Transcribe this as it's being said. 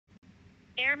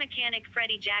Air mechanic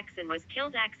Freddie Jackson was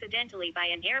killed accidentally by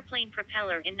an airplane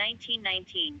propeller in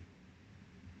 1919.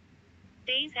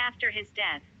 Days after his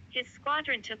death, his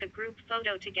squadron took a group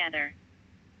photo together.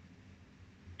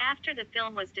 After the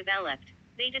film was developed,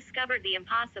 they discovered the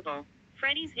impossible,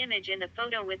 Freddie's image in the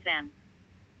photo with them.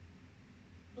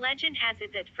 Legend has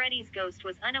it that Freddie's ghost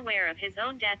was unaware of his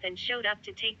own death and showed up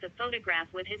to take the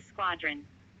photograph with his squadron.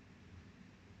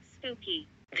 Spooky.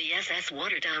 The SS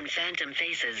Waterdown Phantom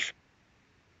Faces.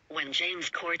 When James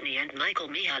Courtney and Michael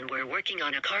Meehan were working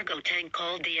on a cargo tank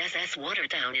called the SS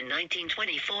Waterdown in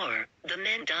 1924, the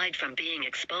men died from being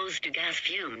exposed to gas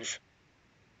fumes.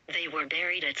 They were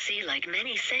buried at sea like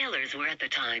many sailors were at the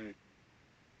time.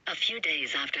 A few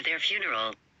days after their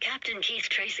funeral, Captain Keith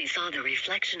Tracy saw the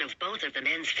reflection of both of the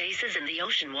men's faces in the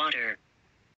ocean water.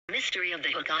 Mystery of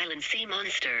the Hook Island sea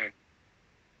monster.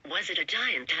 Was it a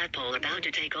giant tadpole about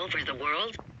to take over the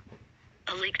world?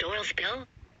 A leaked oil spill?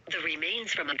 The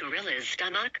remains from a gorilla's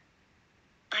stomach?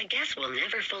 I guess we'll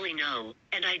never fully know,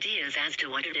 and ideas as to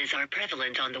what it is are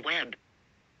prevalent on the web.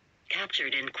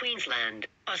 Captured in Queensland,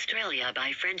 Australia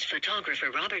by French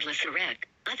photographer Robert Le Sirec,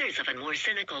 others of a more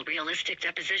cynical realistic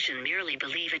deposition merely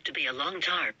believe it to be a long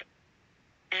tarp.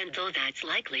 And though that's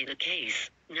likely the case,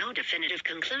 no definitive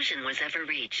conclusion was ever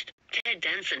reached. Ted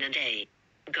Danson and A.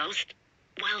 Ghost?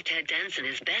 While Ted Danson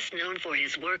is best known for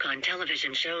his work on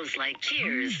television shows like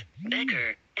Cheers,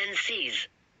 Becker, and Seize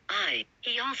Eye,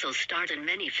 he also starred in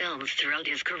many films throughout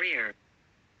his career.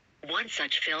 One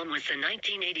such film was the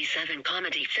 1987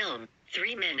 comedy film,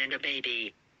 Three Men and a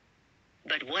Baby.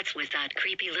 But what's with that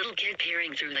creepy little kid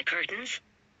peering through the curtains?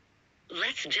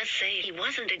 Let's just say he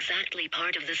wasn't exactly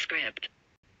part of the script.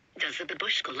 Does the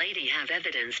Babushka lady have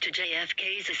evidence to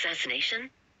JFK's assassination?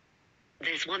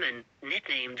 This woman,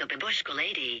 nicknamed the Babushka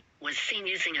lady, was seen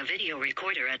using a video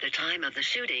recorder at the time of the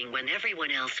shooting when everyone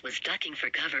else was ducking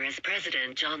for cover as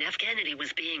President John F. Kennedy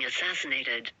was being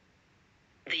assassinated.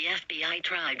 The FBI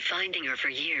tried finding her for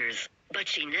years, but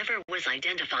she never was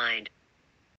identified.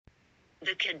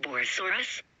 The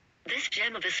Kidborosaurus? This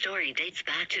gem of a story dates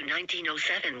back to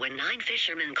 1907 when 9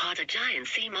 fishermen caught a giant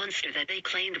sea monster that they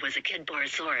claimed was a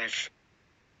Kidborosaurus.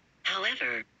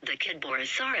 However, the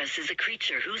Kidborosaurus is a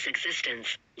creature whose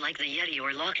existence, like the Yeti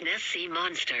or Loch Ness sea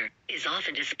monster, is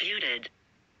often disputed.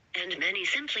 And many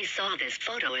simply saw this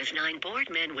photo as 9 bored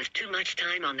men with too much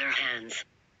time on their hands.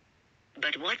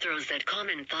 But what throws that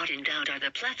common thought in doubt are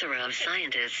the plethora of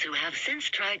scientists who have since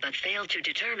tried but failed to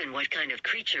determine what kind of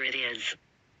creature it is.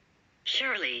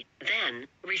 Surely, then,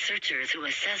 researchers who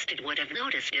assessed it would have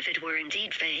noticed if it were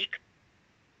indeed fake.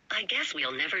 I guess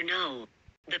we'll never know.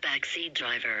 The backseat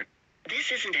driver.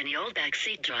 This isn't any old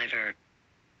backseat driver.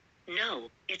 No,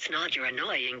 it's not your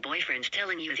annoying boyfriend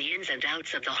telling you the ins and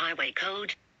outs of the highway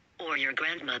code, or your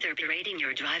grandmother berating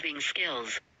your driving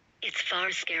skills. It's far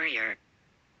scarier.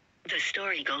 The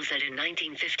story goes that in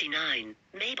 1959,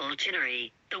 Mabel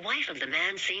Chinnery, the wife of the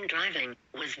man seen driving,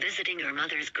 was visiting her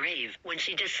mother's grave when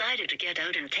she decided to get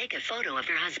out and take a photo of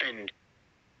her husband.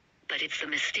 But it's the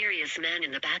mysterious man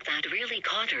in the back that really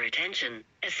caught her attention,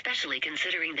 especially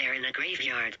considering they're in a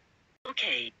graveyard.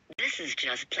 Okay, this is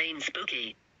just plain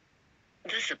spooky.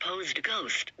 The supposed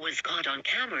ghost was caught on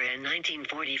camera in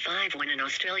 1945 when an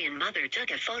Australian mother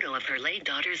took a photo of her late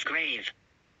daughter's grave.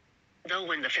 Though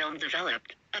when the film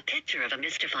developed, a picture of a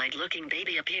mystified-looking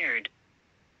baby appeared.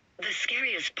 The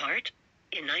scariest part?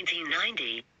 In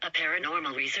 1990, a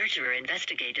paranormal researcher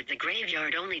investigated the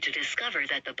graveyard only to discover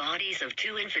that the bodies of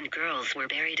 2 infant girls were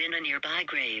buried in a nearby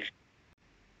grave.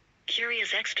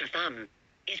 Curious extra thumb.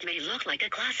 It may look like a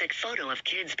classic photo of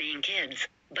kids being kids,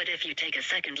 but if you take a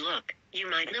second look, you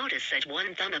might notice that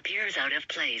one thumb appears out of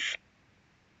place.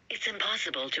 It's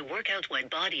impossible to work out what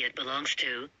body it belongs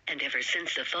to, and ever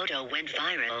since the photo went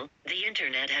viral, the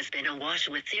internet has been awash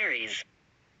with theories.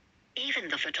 Even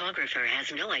the photographer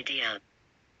has no idea.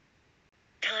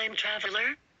 Time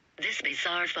traveler? This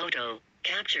bizarre photo,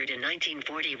 captured in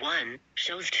 1941,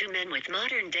 shows 2 men with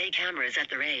modern-day cameras at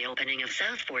the reopening of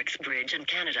South Forks Bridge in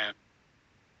Canada.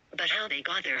 But how they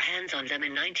got their hands on them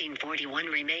in 1941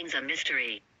 remains a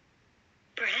mystery.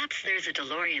 Perhaps there's a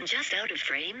DeLorean just out of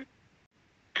frame?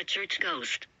 A church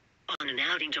ghost. On an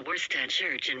outing to Worstead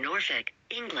Church in Norfolk,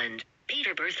 England,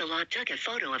 Peter Berthelot took a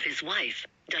photo of his wife,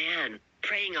 Diane,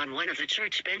 praying on one of the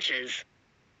church benches.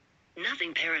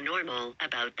 Nothing paranormal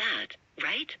about that,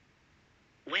 right?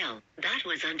 Well, that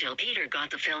was until Peter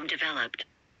got the film developed.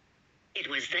 It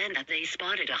was then that they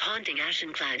spotted a haunting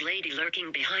ashen-clad lady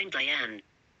lurking behind Diane.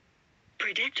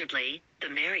 Predictably, the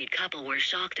married couple were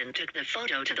shocked and took the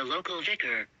photo to the local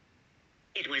vicar.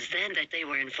 It was then that they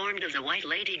were informed of the White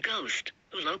Lady ghost,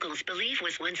 who locals believe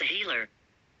was once a healer.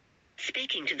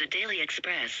 Speaking to the Daily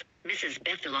Express, Mrs.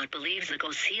 Bethelot believes the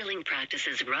ghost healing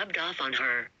practices rubbed off on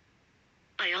her.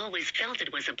 I always felt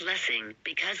it was a blessing,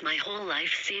 because my whole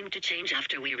life seemed to change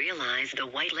after we realized the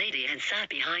white lady had sat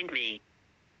behind me.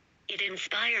 It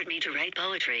inspired me to write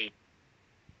poetry.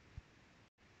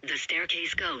 The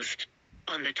Staircase Ghost.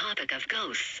 On the topic of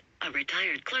ghosts, a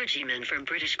retired clergyman from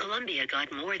British Columbia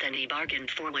got more than he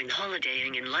bargained for when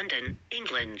holidaying in London,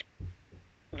 England.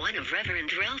 One of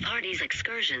Reverend Ralph Hardy's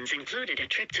excursions included a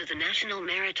trip to the National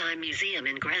Maritime Museum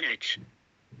in Greenwich.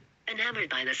 Enamored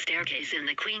by the staircase in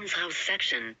the Queen's House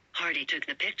section, Hardy took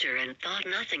the picture and thought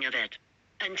nothing of it.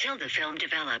 Until the film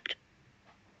developed.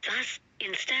 Thus,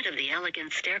 instead of the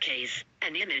elegant staircase,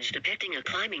 an image depicting a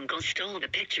climbing ghost stole the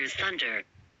picture's thunder.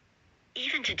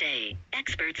 Even today,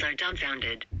 experts are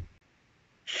dumbfounded.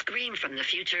 Scream from the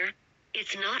future?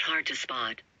 It's not hard to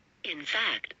spot. In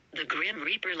fact, the Grim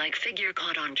Reaper-like figure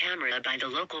caught on camera by the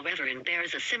local reverend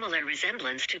bears a similar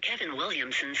resemblance to Kevin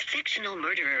Williamson's fictional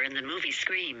murderer in the movie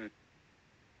Scream.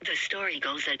 The story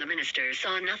goes that the minister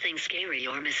saw nothing scary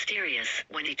or mysterious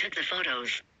when he took the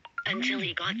photos, until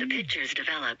he got the pictures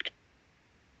developed.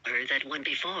 Heard that one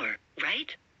before,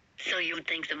 right? So you'd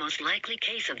think the most likely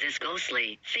case of this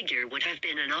ghostly figure would have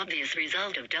been an obvious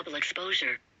result of double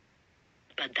exposure.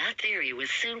 But that theory was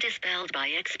soon dispelled by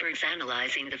experts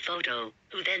analyzing the photo,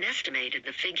 who then estimated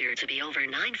the figure to be over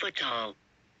 9 foot tall.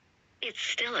 It's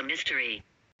still a mystery.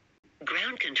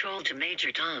 Ground control to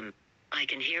Major Tom. I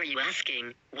can hear you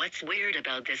asking, what's weird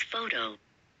about this photo?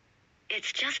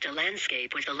 It's just a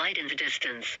landscape with a light in the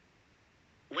distance.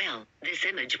 Well, this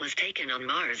image was taken on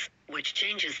Mars, which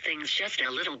changes things just a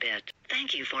little bit.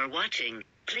 Thank you for watching.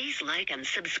 Please like and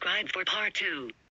subscribe for part 2.